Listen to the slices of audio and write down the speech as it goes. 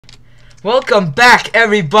Welcome back,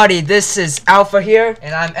 everybody. This is Alpha here.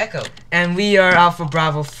 And I'm Echo. And we are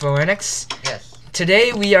AlfaBravo Forenix. Yes.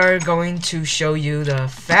 Today we are going to show you the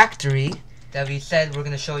factory that we said we're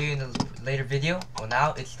going to show you in the later video. Well,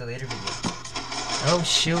 now it's the later video. Oh,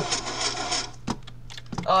 shoot.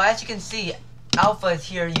 Oh, as you can see, Alpha is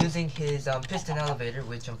here using his piston elevator,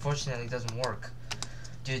 which unfortunately doesn't work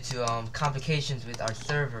due to complications with our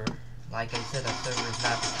server. Like I said, our server is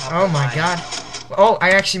not the top Oh of the my line. god. Oh, I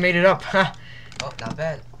actually made it up. Huh. Oh, not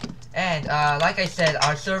bad. And like I said,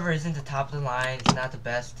 our server isn't the top of the line. It's not the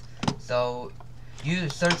best. So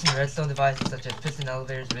certain redstone devices such as piston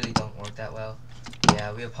elevators really don't work that well.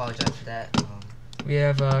 Yeah, we apologize for that. We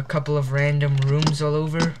have a couple of random rooms all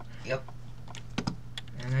over. Yep.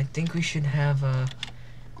 And I think we should have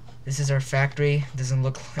this is our factory. Doesn't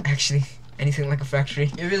look actually anything like a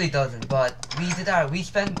factory. It really doesn't, but we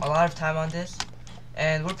spent a lot of time on this,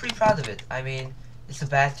 and we're pretty proud of it. I mean, it's a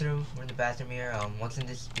bathroom. We're in the bathroom here. What's in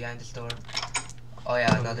this behind this door? Oh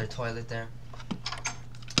yeah, another toilet there.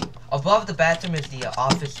 Above the bathroom is the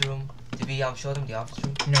office room. Did we show them the office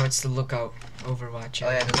room? No, it's the lookout Overwatch. Oh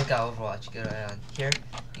yeah, the lookout Overwatch. Get on here.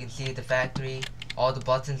 You can see the factory. All the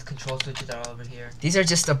buttons, control switches are over here. These are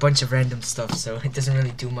just a bunch of random stuff, so it doesn't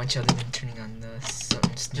really do much other than turning on the sun.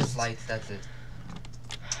 Just lights, that's it.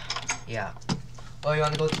 Yeah. Oh, you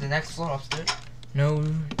want to go to the next floor upstairs? No,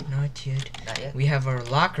 not yet. Not yet? We have our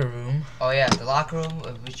locker room. Oh yeah, the locker room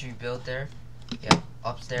which we built there. Yeah,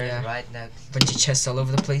 upstairs, Yeah. right next. Bunch of chests all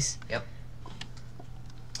over the place. Yep.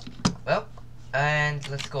 Well, and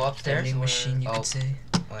let's go upstairs. Vending machine, you could say.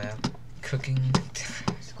 Oh yeah. Cooking.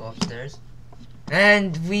 Let's go upstairs.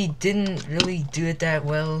 And we didn't really do it that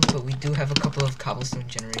well, but we do have a couple of cobblestone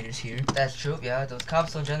generators here. That's true, yeah. Those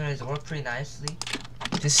cobblestone generators work pretty nicely.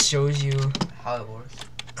 This shows you how it works.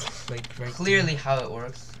 like right Clearly how it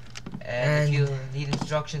works. And if you need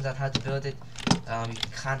instructions on how to build it, you can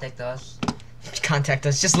contact us. Contact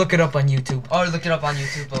us. Just look it up on YouTube. Or look it up on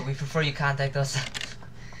YouTube, but we prefer you contact us.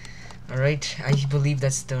 Alright, I believe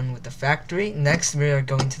that's done with the factory. Next, we are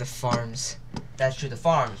going to the farms. That's true, the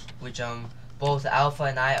farms, which both Alpha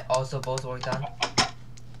and I also both worked on.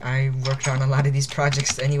 I worked on a lot of these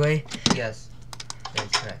projects anyway. Yes, that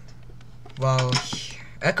is correct. While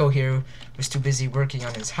Echo here was too busy working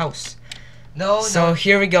on his house. So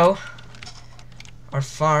here we go. Our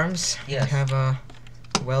farms. Yes. We have a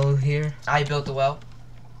well here. I built the well.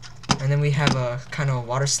 And then we have a kind of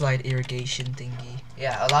water slide irrigation thingy.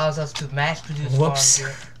 Yeah, allows us to mass produce Whoops.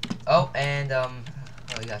 farms here. Oh, and oh,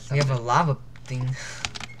 we got something. We have a lava thing,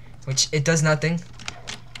 which it does nothing.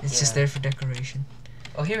 It's just Yeah. there for decoration.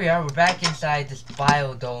 Oh, here we are. We're back inside this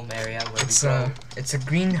biodome area where we grow. It's a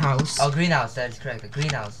greenhouse. Oh, greenhouse. That is correct. A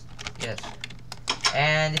greenhouse. Yes.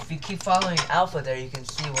 And if you keep following Alpha there, you can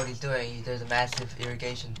see what he's doing. There's a massive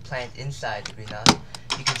irrigation plant inside the greenhouse.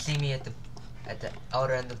 You can see me at the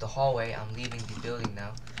outer end of the hallway. I'm leaving the building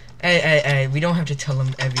now. Hey, we don't have to tell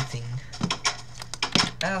them everything.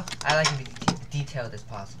 Well, I like to be detailed as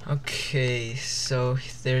possible. Okay, so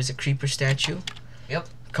there's a creeper statue. Yep.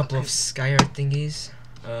 A couple of sky art thingies.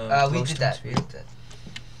 We did that.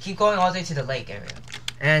 Keep going all the way to the lake area.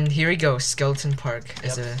 And here we go, Skeleton Park.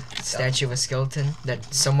 Is Yep. a statue of a skeleton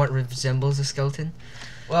that somewhat resembles a skeleton.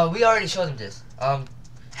 Well, we already showed him this.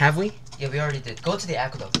 Have we? Yeah, we already did. Go to the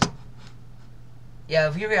aqueduct.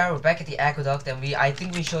 Yeah, here we are. We're back at the aqueduct, and I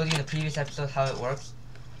think we showed you in the previous episode how it works.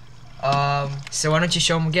 So why don't you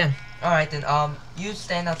show them again? All right then. You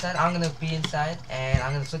stand outside. I'm gonna be inside, and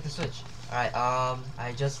I'm gonna flick the switch. All right.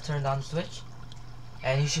 I just turned on the switch,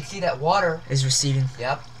 and you should see that water Is receding.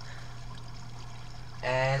 Yep.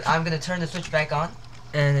 And I'm gonna turn the switch back on.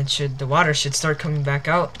 And the water should start coming back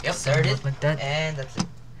out. Yep, there it is. Like that. And that's it.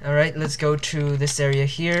 Alright, let's go to this area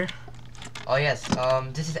here. Oh yes.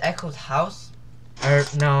 This is Echo's house.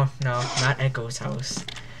 No, not Echo's house.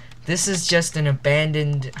 This is just an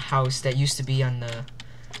abandoned house that used to be on the...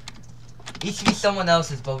 It used to be someone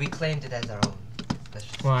else's, but we claimed it as our own.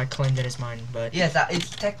 Well, I claimed it as mine, but... Yes, it's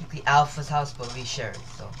technically Alpha's house, but we share it,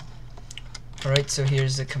 so... Alright, so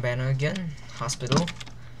here's the cabana again. Hospital.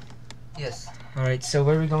 Yes. Alright, so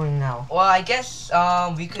where are we going now? Well, I guess,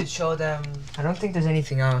 we could show them... I don't think there's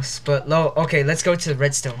anything else, but... Okay, let's go to the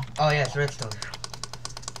redstone. Oh, yes, redstone.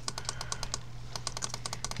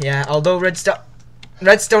 Yeah, although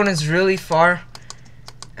redstone is really far,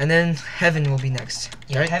 and then heaven will be next.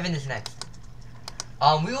 Yeah, right? heaven is next.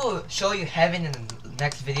 We will show you heaven in the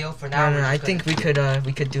next video. For now, No, I think we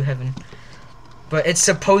could do heaven, but it's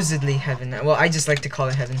supposedly heaven. Well, I just like to call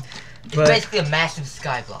it heaven. It's But basically a massive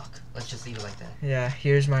sky block. Let's just leave it like that. yeah,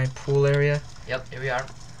 here's my pool area. Yep, here we are.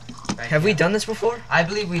 Right Have we here. done this before? I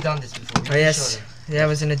believe we've done this before. Oh yes, That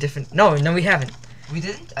was in a different. No, we haven't. We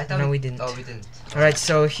didn't? I thought No, we didn't. Oh, we didn't. Alright,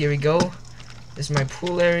 so here we go. This is my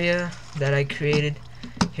pool area that I created.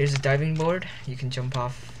 Here's a diving board. You can jump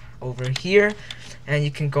off over here, and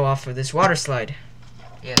you can go off of this water slide.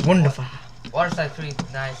 Yes. Wonderful. Water slide, pretty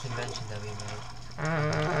nice invention that we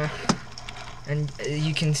made. And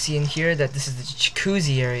you can see in here that this is the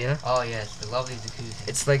jacuzzi area. Oh yes, the lovely jacuzzi.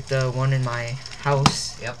 It's like the one in my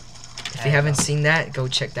house. Yep. If you haven't seen that, go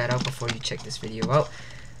check that out before you check this video out.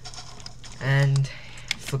 And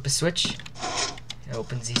flip a switch. It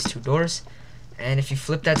opens these two doors. And if you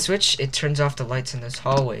flip that switch, it turns off the lights in this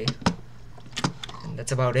hallway. And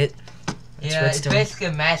that's about it. That's Yeah, it's redstone. basically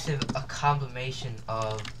a massive combination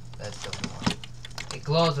of redstone. It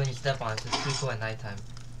glows when you step on it, so it's pretty cool at nighttime.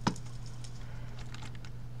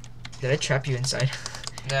 Did I trap you inside?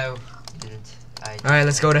 No, you didn't. Alright,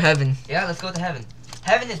 let's go to heaven. Yeah, let's go to heaven.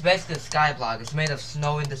 Heaven is basically a sky block. It's made of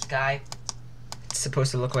snow in the sky. It's supposed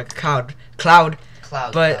to look like a cloud. Cloud.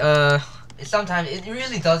 But, sometimes it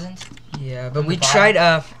really doesn't. yeah, but On we the bottom.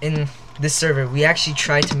 tried, in this server, we actually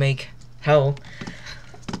tried to make hell.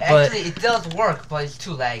 Actually, it does work, but it's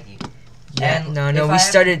too laggy. Yeah, And no,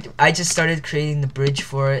 I just started creating the bridge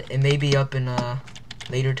for it. It may be up in a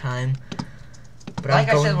later time. But Like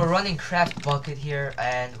I said, we're running Craft Bucket here,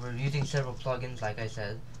 and we're using several plugins, like I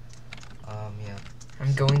said. Yeah.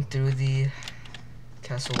 I'm going through the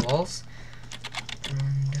castle walls.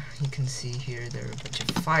 And you can see here there are a bunch of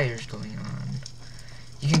fires going on.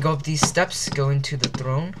 You can go up these steps, go into the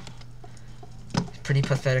throne. Pretty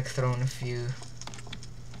pathetic throne if you...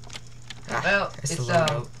 Well, it's it's the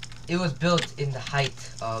logo. it was built in the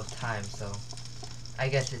height of time, so I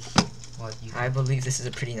guess it's what you. I believe this is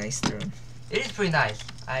a pretty nice throne. It is pretty nice.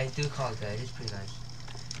 I do call it that. It is pretty nice.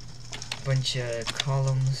 Bunch of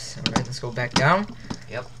columns. Alright, let's go back down.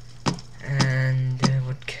 Yep. And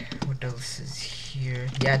what else is here?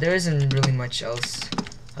 Yeah, there isn't really much else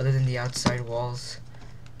other than the outside walls,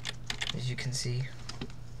 as you can see.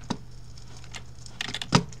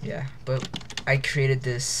 Yeah, but I created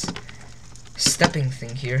this stepping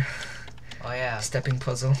thing here. Oh yeah. Stepping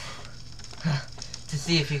puzzle. To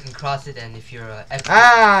see if you can cross it, and if you're expert.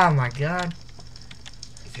 Ah, my God.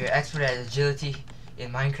 If you're expert at agility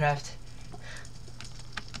in Minecraft.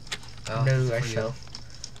 Well, No, it's I for you. fell.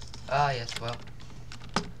 Ah yes. Well.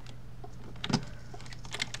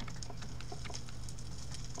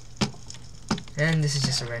 And this is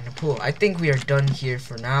just a random pool. I think we are done here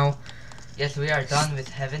for now. Yes, we are done with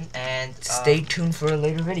heaven, and Stay tuned for a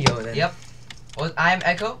later video then. Yep. Well, I'm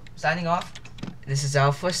Echo, signing off. This is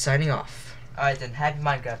Alpha signing off. Alright then, happy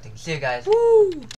Minecrafting. See you guys. Woo!